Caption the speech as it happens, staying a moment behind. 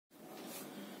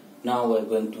Now we are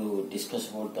going to discuss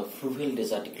about the fluvial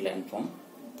desertic landform.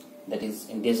 That is,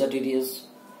 in desert areas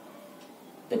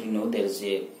that you know there is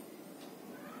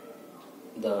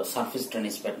the surface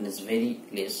drainage pattern is very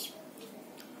less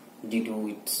due to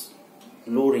its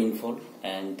low rainfall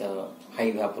and high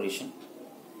evaporation.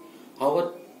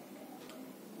 However,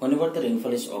 whenever the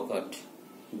rainfall is occurred,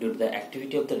 due to the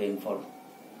activity of the rainfall,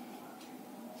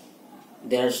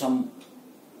 there are some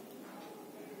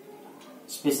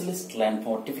specialist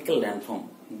landform, typical landform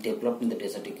developed in the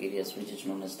desertic areas, which is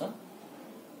known as the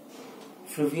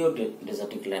fluvial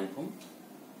desertic landform,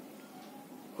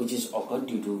 which is occurred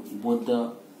due to both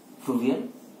the fluvial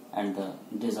and the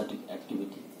desertic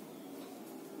activity.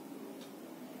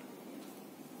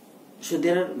 So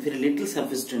there are very little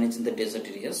surface drainage in the desert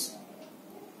areas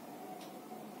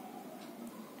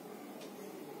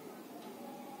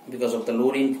because of the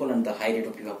low rainfall and the high rate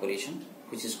of evaporation,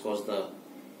 which is caused the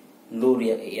low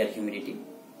air humidity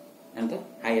and the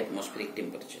high atmospheric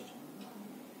temperature.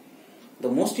 The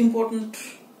most important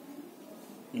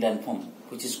landform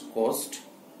which is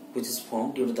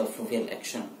formed due to the fluvial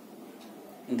action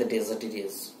in the desert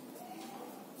areas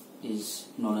is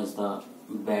known as the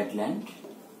badland,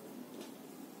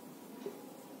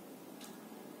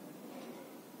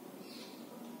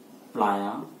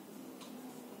 playa,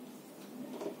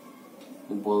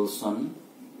 bolson,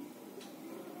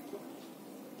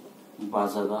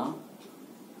 bazaga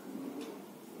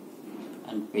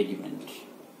and pediment.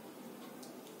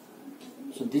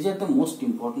 So these are the most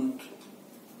important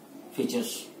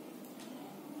features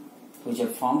which are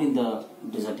found in the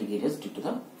desertic areas due to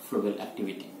the fluvial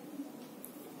activity.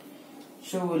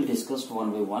 So we will discuss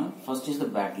one by one. First is the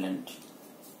badland.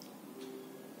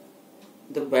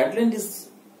 The badland is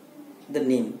the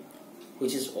name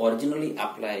which is originally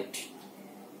applied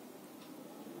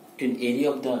to an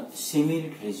area of the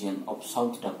semi-arid region of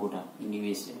South Dakota in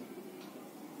USA.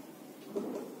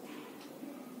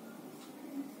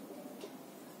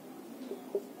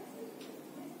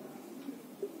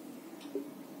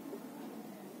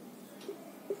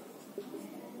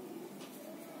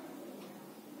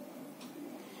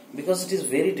 Because it is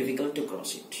very difficult to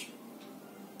cross it.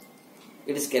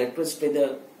 It is characterized by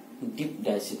the deep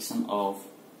dissection of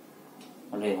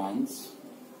ravines,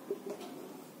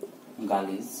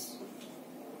 gullies,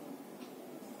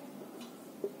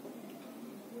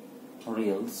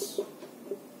 rills,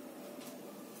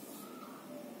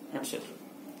 etc.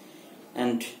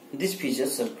 And these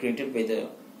features are created by the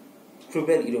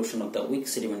fluvial erosion of the weak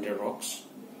sedimentary rocks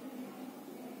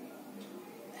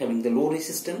having the low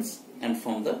resistance and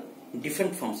form the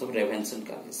different forms of ravines and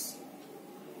gullies.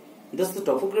 Thus the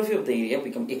topography of the area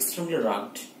becomes extremely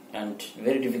rugged and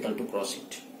very difficult to cross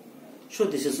it. So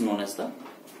this is known as the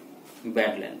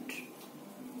badland.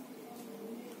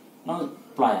 Now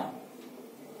playa.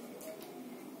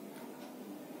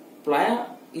 Playa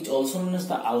is also known as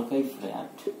the alkali flat,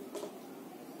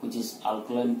 which is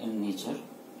alkaline in nature,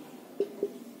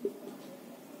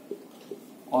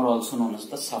 or also known as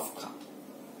the safka.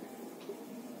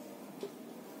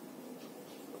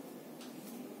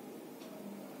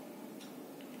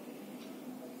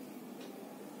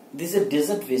 This is a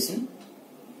desert basin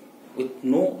with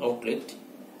no outlet,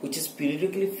 which is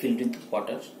periodically filled with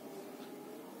water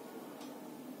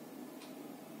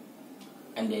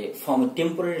and form a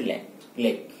temporary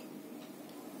lake.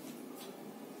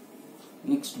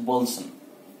 Next, bolson.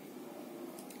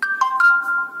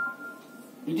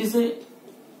 It is a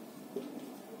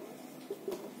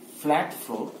flat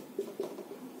floor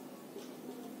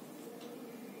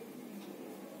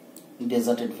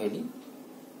deserted valley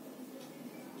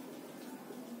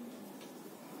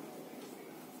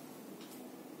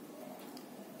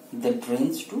that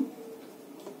drains to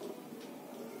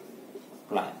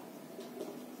playa.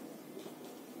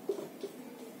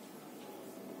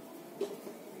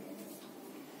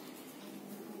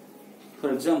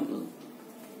 For example,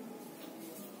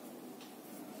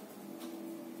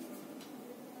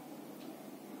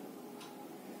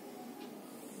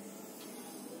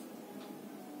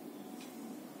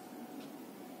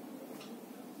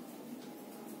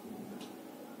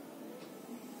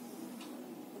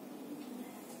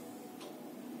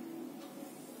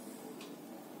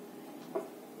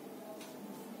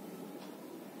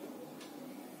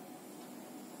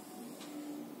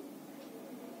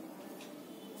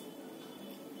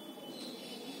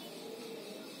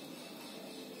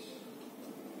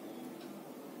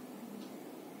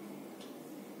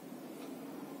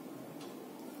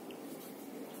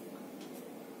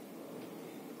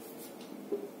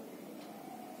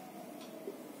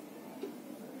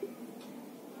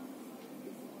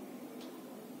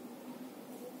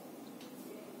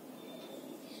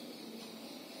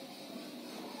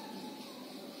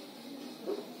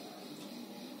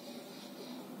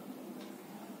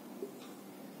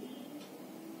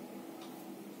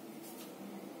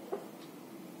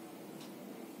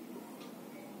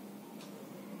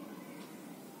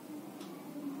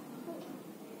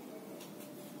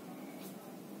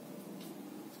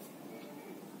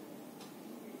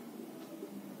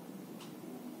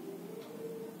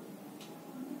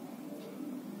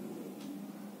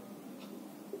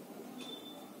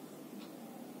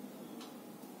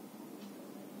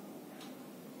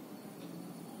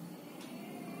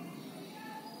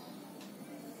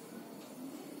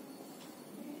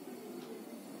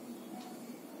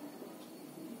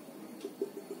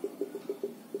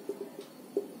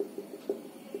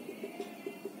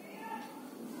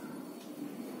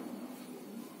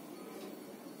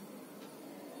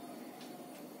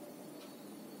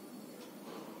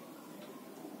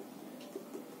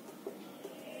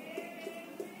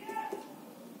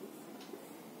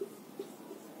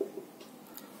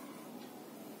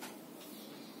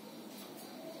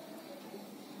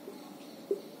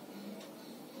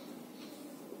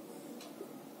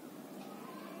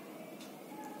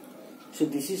 So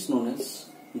this is known as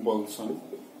Bolson.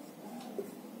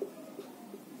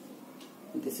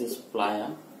 This is playa.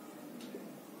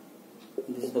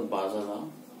 This is the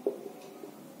bazara.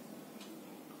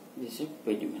 This is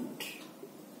pediment.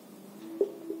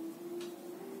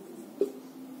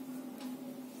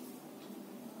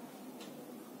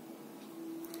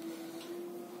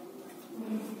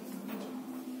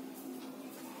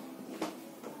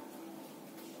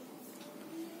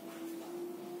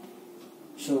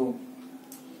 So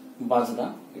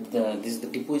bazara, this is the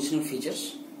depositional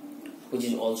features, which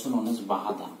is also known as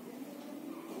bahada.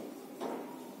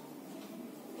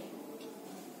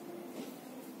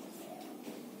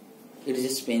 It is a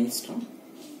Spanish stone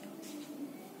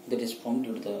that is formed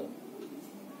due to the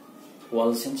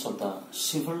volcanoes of the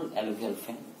several alluvial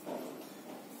fan,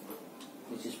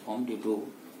 which is formed due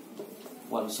to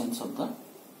volcanoes of the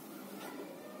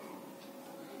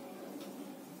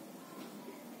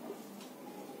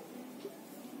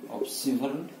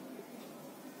several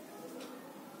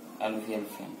alluvial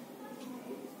fan.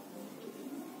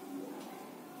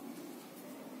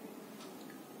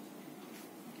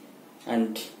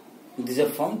 And these are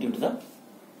formed due to the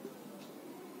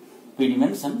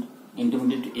pediments and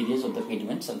intermediate areas of the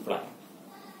pediments and playa.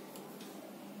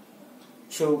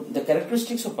 So the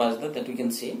characteristics of bazara that we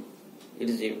can see, it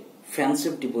is a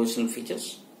fan-shaped depositional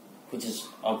features which is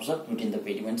observed between the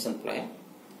pediments and playa,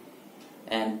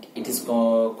 and it is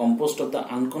composed of the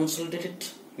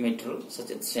unconsolidated material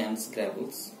such as sands,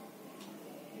 gravels,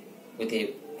 with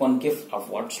a concave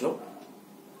upward slope,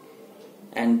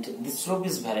 and this slope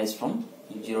is varies from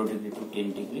 0 degree to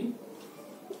 10 degree.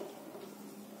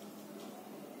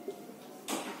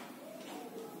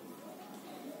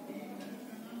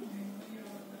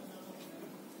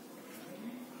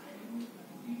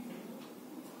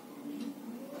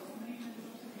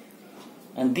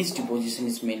 And this deposition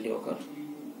is mainly occur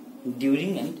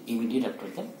during and immediate after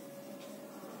the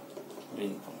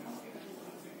rainfall.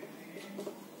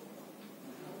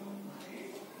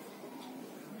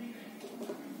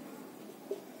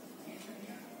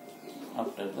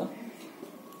 After the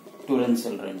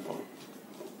torrential rainfall.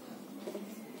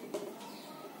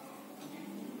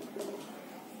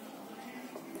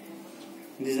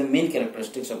 These are the main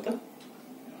characteristics of the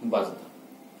bazara.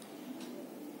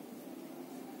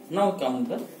 Now come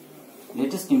the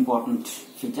latest important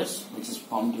features which is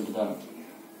formed due to the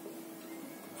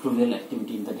fluvial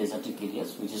activity in the desertic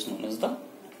areas, which is known as the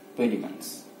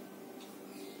pediments.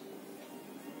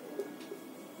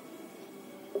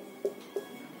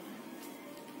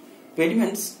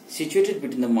 Pediments situated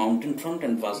between the mountain front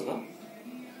and bazara,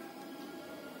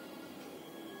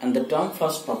 and the term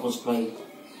first proposed by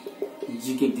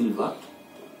G.K. Gilbert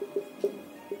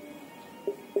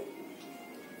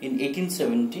in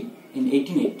 1880,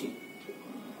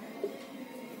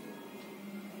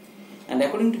 and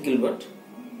according to Gilbert,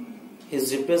 he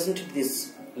has represented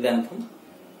this landform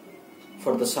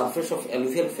for the surface of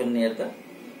alluvial fan near the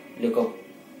lake of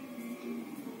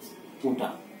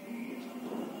Utah.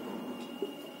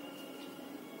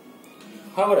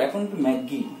 However, according to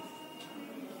McGee,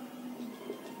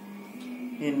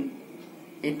 in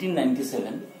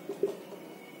 1897,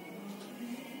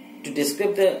 to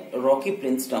describe the rocky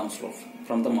plains downslope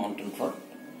from the mountain front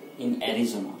in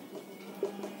Arizona,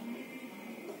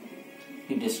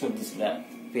 he described these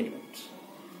pediments.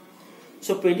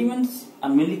 So pediments are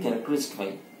mainly characterized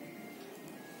by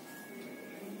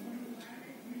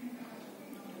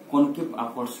concave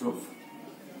upward slope,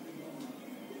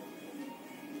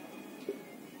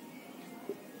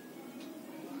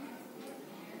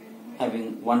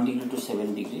 having 1 degree to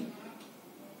 7 degree.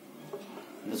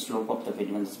 The slope of the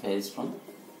pediments varies from.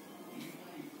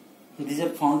 These are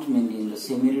found mainly in the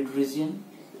semi-arid region,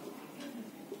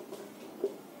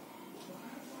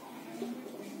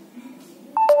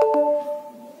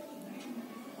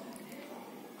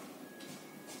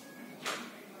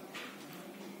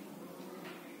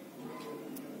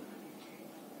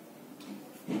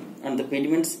 and the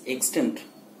pediments extend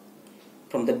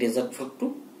from the desert front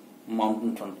to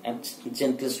mountain front and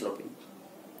gently sloping.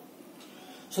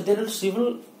 So there are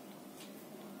several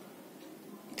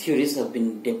theories have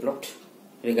been developed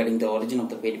regarding the origin of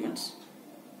the pediments.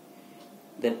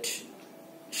 That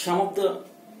some of the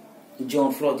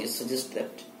geomorphologists suggest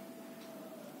that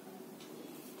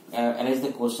arise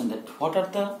the question that what are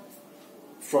the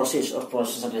processes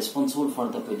are responsible for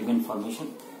the pediment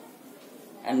formation,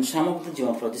 and some of the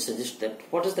geomorphologists suggest that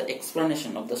what is the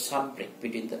explanation of the sharp break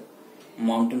between the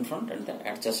mountain front and the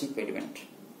adjacent pediment.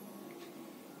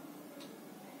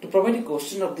 To provide a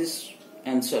question of this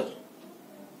answer,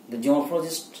 the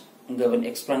geomorphologist gave an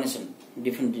explanation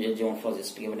different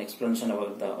geomorphologists give an explanation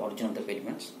about the origin of the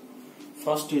pediments.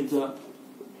 First is the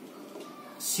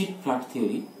seed flat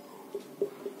theory.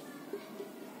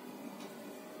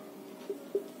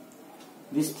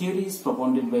 This theory is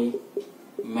propounded by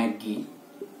McGee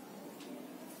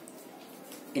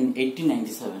in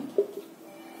 1897.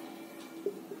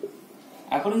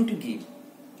 According to Gee,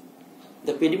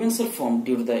 the pediments are formed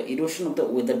due to the erosion of the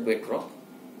weathered bedrock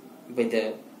by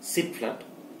the seed flat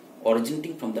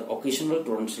originating from the occasional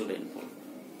torrential rainfall.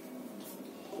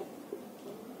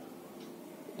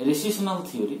 Recessional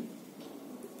theory,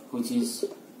 which is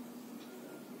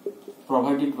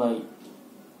provided by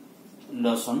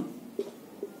Lawson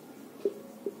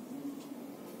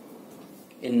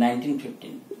in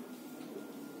 1915.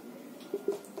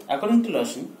 According to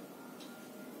Lawson,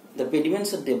 the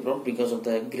pediments are developed because of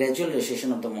the gradual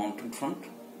recession of the mountain front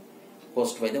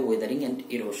caused by the weathering and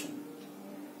erosion.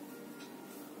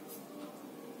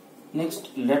 Next,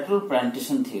 lateral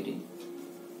plantation theory.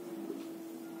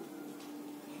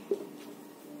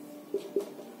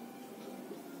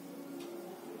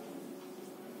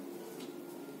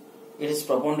 It is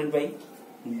propounded by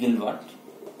Gilbert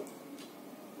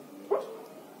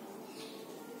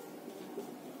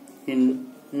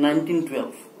in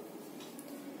 1912.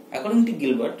 According to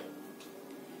Gilbert,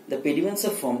 the pediments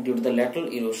are formed due to the lateral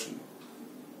erosion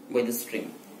by the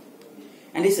stream,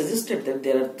 and he suggested that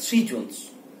there are three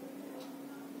zones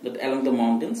that along the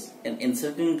mountains and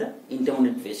encircling the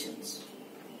intermediate basins,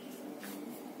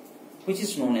 which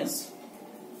is known as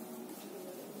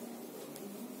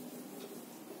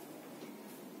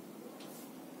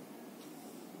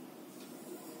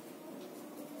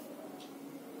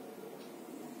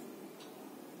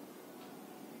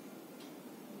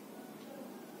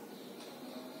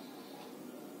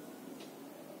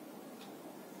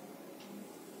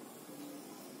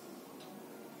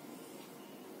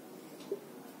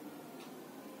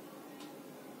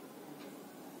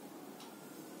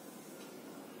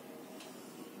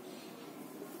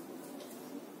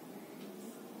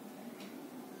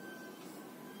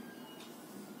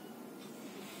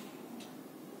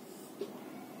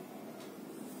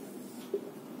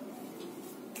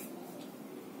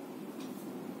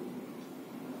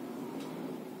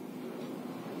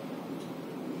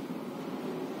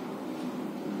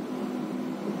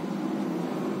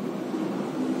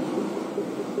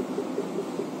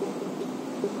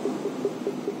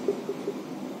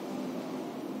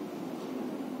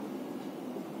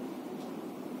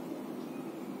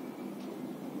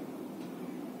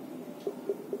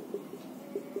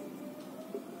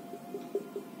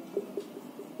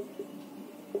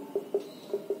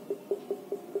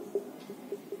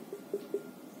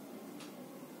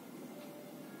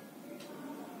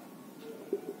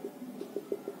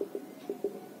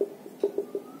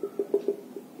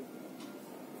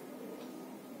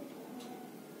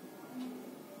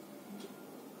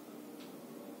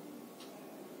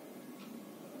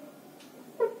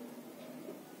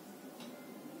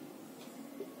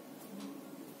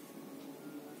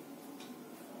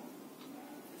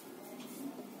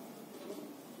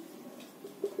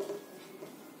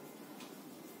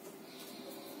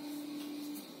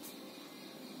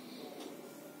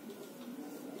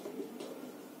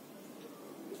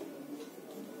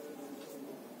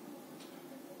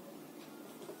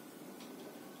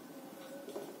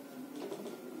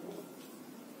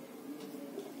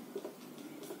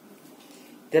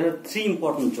there are three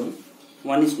important zones.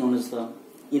 One is known as the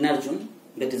inner zone,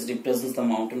 that is represents the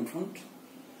mountain front,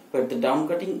 where the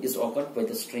downcutting is occurred by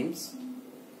the streams.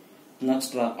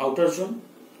 Next, the outer zone,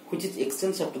 which is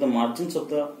extends up to the margins of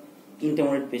the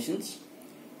intermediate basins,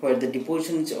 where the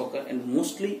deposition is occur, and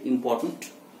mostly important,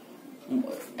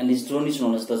 and this zone is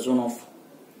known as the zone of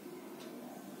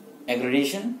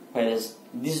aggradation, whereas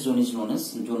this zone is known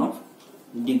as zone of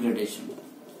degradation.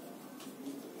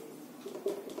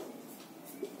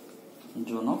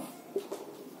 Zone of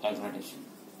aggradation.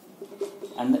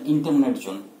 And the intermediate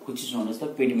zone, which is known as the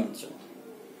pediment zone.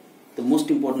 The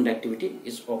most important activity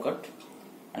is occurred,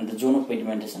 and the zone of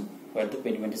pedimentation, where the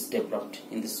pediment is developed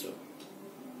in this zone.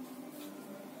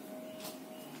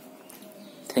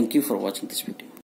 Thank you for watching this video.